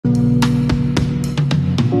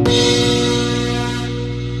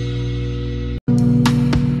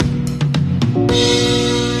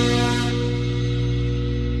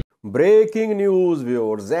Breaking news,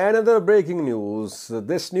 viewers. Another breaking news.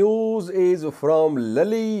 This news is from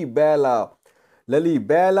Lalibela.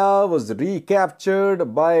 Lalibela was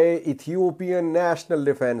recaptured by Ethiopian National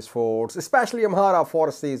Defense Force, especially Amhara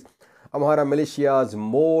forces, Amhara militias,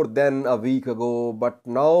 more than a week ago. But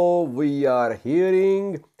now we are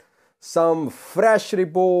hearing some fresh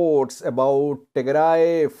reports about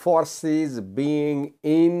Tigray forces being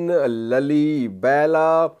in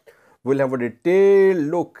Lalibela. We'll have a detailed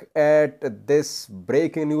look at this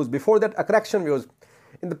breaking news. Before that, a correction, viewers.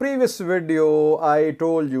 In the previous video, I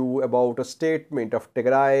told you about a statement of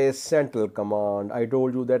Tigray Central Command. I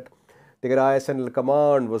told you that Tigray Central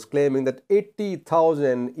Command was claiming that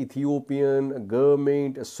 80,000 Ethiopian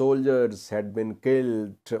government soldiers had been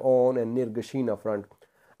killed on and near Gashina front.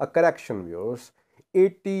 A correction, viewers.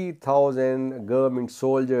 80,000 government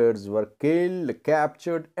soldiers were killed,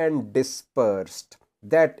 captured and dispersed.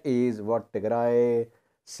 That is what Tigray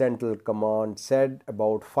Central Command said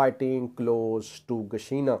about fighting close to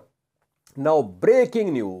Gashina. Now,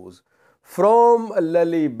 breaking news from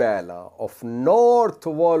Lalibela of North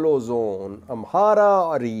Wallo Zone,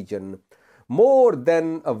 Amhara region. More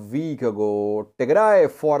than a week ago, Tigray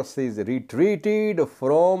forces retreated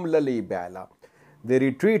from Lalibela. They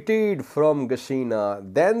retreated from Gashina,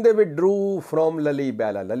 then they withdrew from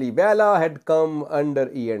Lalibela. Lalibela had come under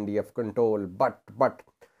ENDF control, but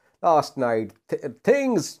last night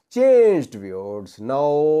things changed, viewers.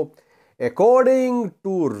 Now, according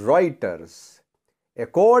to Reuters,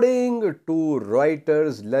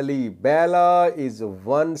 Lalibela is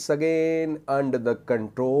once again under the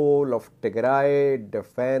control of Tigray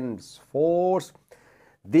Defense Force.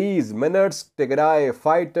 These minutes, Tigray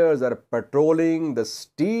fighters are patrolling the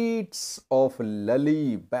streets of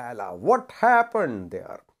Lalibela. What happened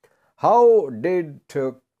there? How did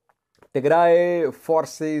Tigray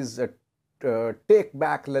forces take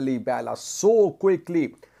back Lalibela so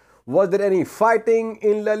quickly? Was there any fighting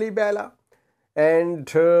in Lalibela? And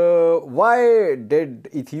why did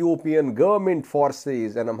Ethiopian government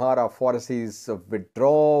forces and Amhara forces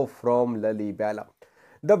withdraw from Lalibela?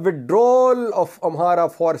 The withdrawal of Amhara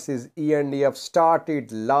forces ENDF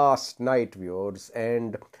started last night, viewers,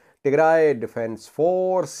 and Tigray Defense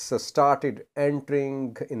Force started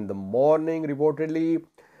entering in the morning reportedly.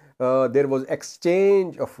 There was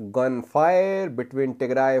exchange of gunfire between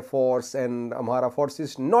Tigray force and Amhara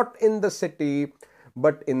forces, not in the city,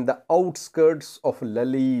 but in the outskirts of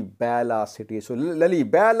Lalibela city. So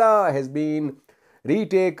Lalibela has been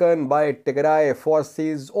retaken by Tigray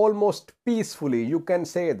forces almost peacefully. You can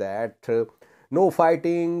say that no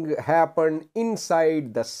fighting happened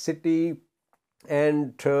inside the city,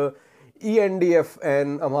 and ENDF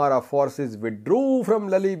and Amhara forces withdrew from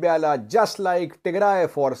Lalibela just like Tigray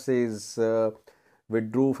forces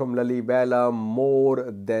withdrew from Lalibela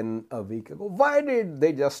more than a week ago. Why did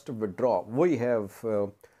they just withdraw? We have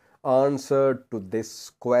answered to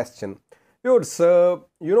this question. Viewers,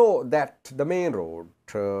 you know that the main road,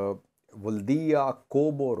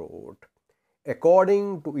 Waldia-Kobo road,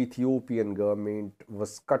 according to Ethiopian government,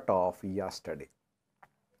 was cut off yesterday.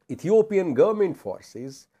 Ethiopian government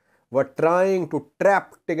forces were trying to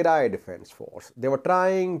trap Tigray Defense Force. They were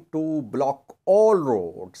trying to block all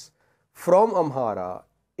roads from Amhara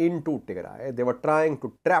into Tigray. They were trying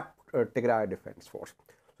to trap Tigray Defense Force.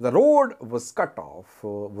 The road was cut off,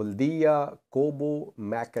 Waldia-Kobo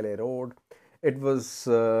Makele road. It was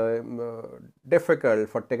difficult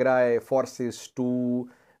for Tigray forces to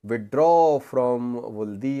withdraw from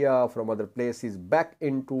Waldia, from other places, back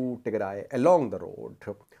into Tigray along the road,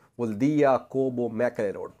 Waldia-Kobo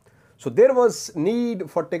Makele road. So there was need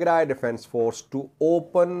for Tigray Defense Force to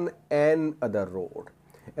open another road.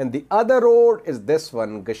 And the other road is this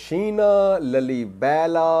one, Gashina,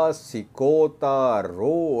 Lalibela, Sikota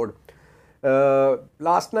road.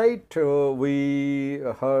 Last night we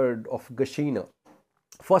heard of Gashina.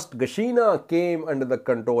 First, Gashina came under the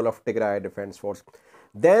control of Tigray Defense Force.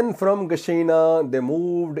 Then from Gashina, they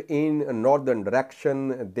moved in a northern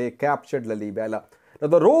direction. They captured Lalibela. Now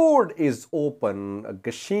the road is open.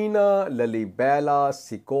 Gashina, Lalibela,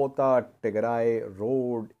 Sikota, Tigray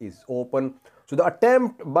road is open. So the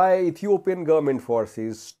attempt by Ethiopian government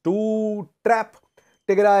forces to trap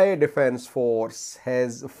Tigray Defense Force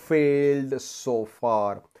has failed so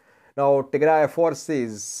far. Now Tigray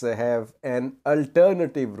forces have an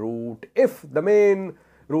alternative route if the main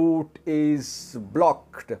route is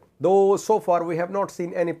blocked. Though so far we have not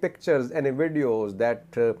seen any pictures, any videos that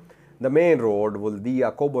the main road,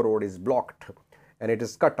 Waldia-Kobo road, is blocked and it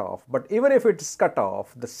is cut off. But even if it is cut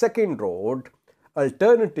off, the second road,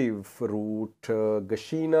 alternative route,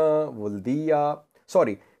 Gashina, Waldia,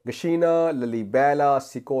 Gashina, Lalibela,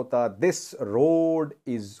 Sikota, this road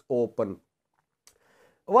is open.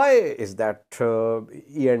 Why is that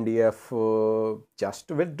ENDF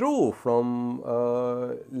just withdrew from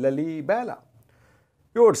Lalibela?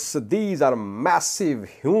 Viewers, these are massive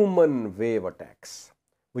human wave attacks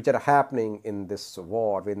which are happening in this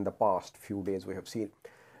war. In the past few days we have seen.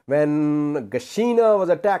 When Gashina was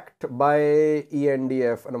attacked by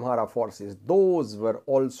ENDF and Amhara forces, those were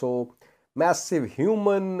also massive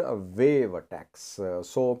human wave attacks.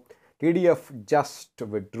 So TDF just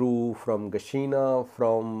withdrew from Gashina,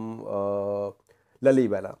 from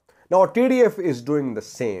Lalibela. Now TDF is doing the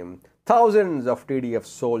same. Thousands of TDF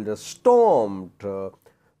soldiers stormed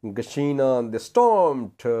Gashina, they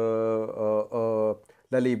stormed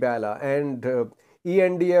Lalibela, and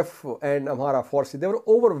ENDF and Amhara forces, they were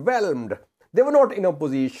overwhelmed. They were not in a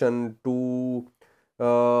position to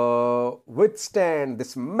withstand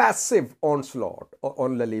this massive onslaught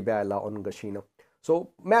on Lalibela, on Gashina.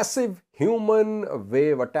 So massive human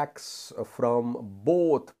wave attacks from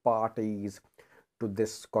both parties to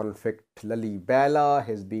this conflict. Lalibela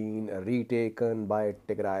has been retaken by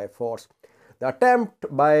Tigray force. The attempt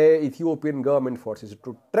by Ethiopian government forces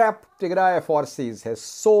to trap Tigray forces has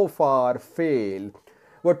so far failed.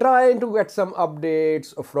 We're trying to get some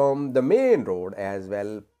updates from the main road as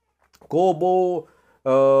well. Kobo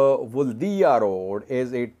Vuldia road,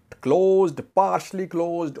 is it closed, partially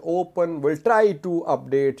closed, open? We'll try to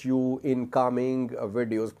update you in coming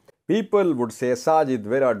videos. People would say, Sajid,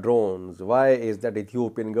 where are drones? Why is that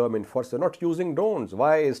Ethiopian government forces not using drones?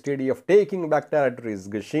 Why is TDF taking back territories,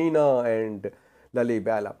 Gashina and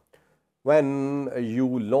Lalibela? When you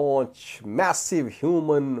launch massive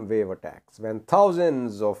human wave attacks, when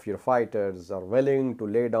thousands of your fighters are willing to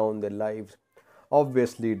lay down their lives,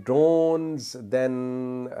 obviously drones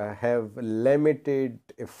then have limited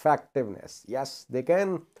effectiveness. Yes, they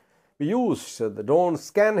can used. The drones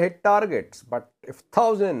can hit targets, but if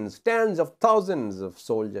thousands, tens of thousands of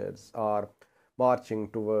soldiers are marching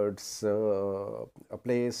towards a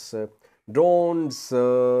place, drones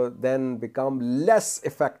then become less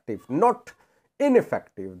effective, not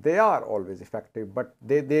ineffective. They are always effective, but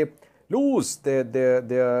they lose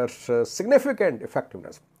their significant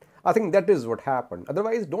effectiveness. I think that is what happened.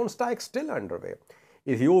 Otherwise, drone strike still underway.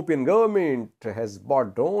 Ethiopian government has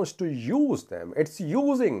bought drones to use them. It's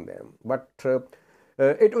using them. But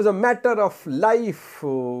it was a matter of life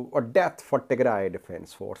or death for Tigray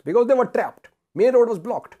Defense Force because they were trapped. Main road was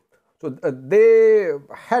blocked. So they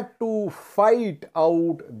had to fight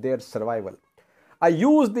out their survival. I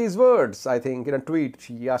used these words, I think, in a tweet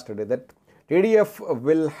yesterday that TDF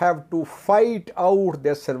will have to fight out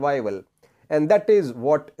their survival. And that is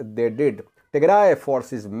what they did. Tigray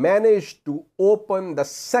forces managed to open the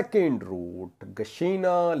second route,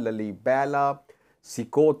 Gashina, Lalibela,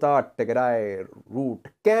 Sikota, Tigray route.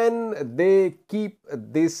 Can they keep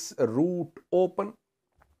this route open?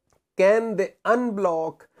 Can they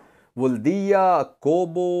unblock Vuldia,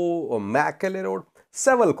 Kobo, or Makele road?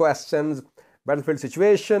 Several questions. Battlefield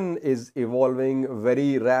situation is evolving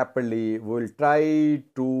very rapidly. We'll try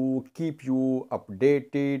to keep you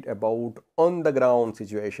updated about on the ground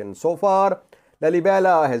situation. So far,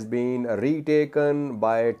 Lalibela has been retaken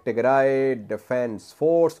by Tigray Defense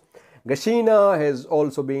Force. Gashina has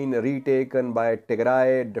also been retaken by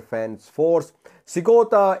Tigray Defense Force.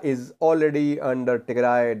 Sikota is already under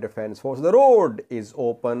Tigray Defense Force. The road is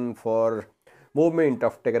open for movement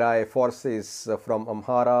of Tigray forces from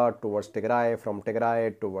Amhara towards Tigray, from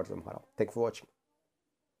Tigray towards Amhara. Thank you for watching.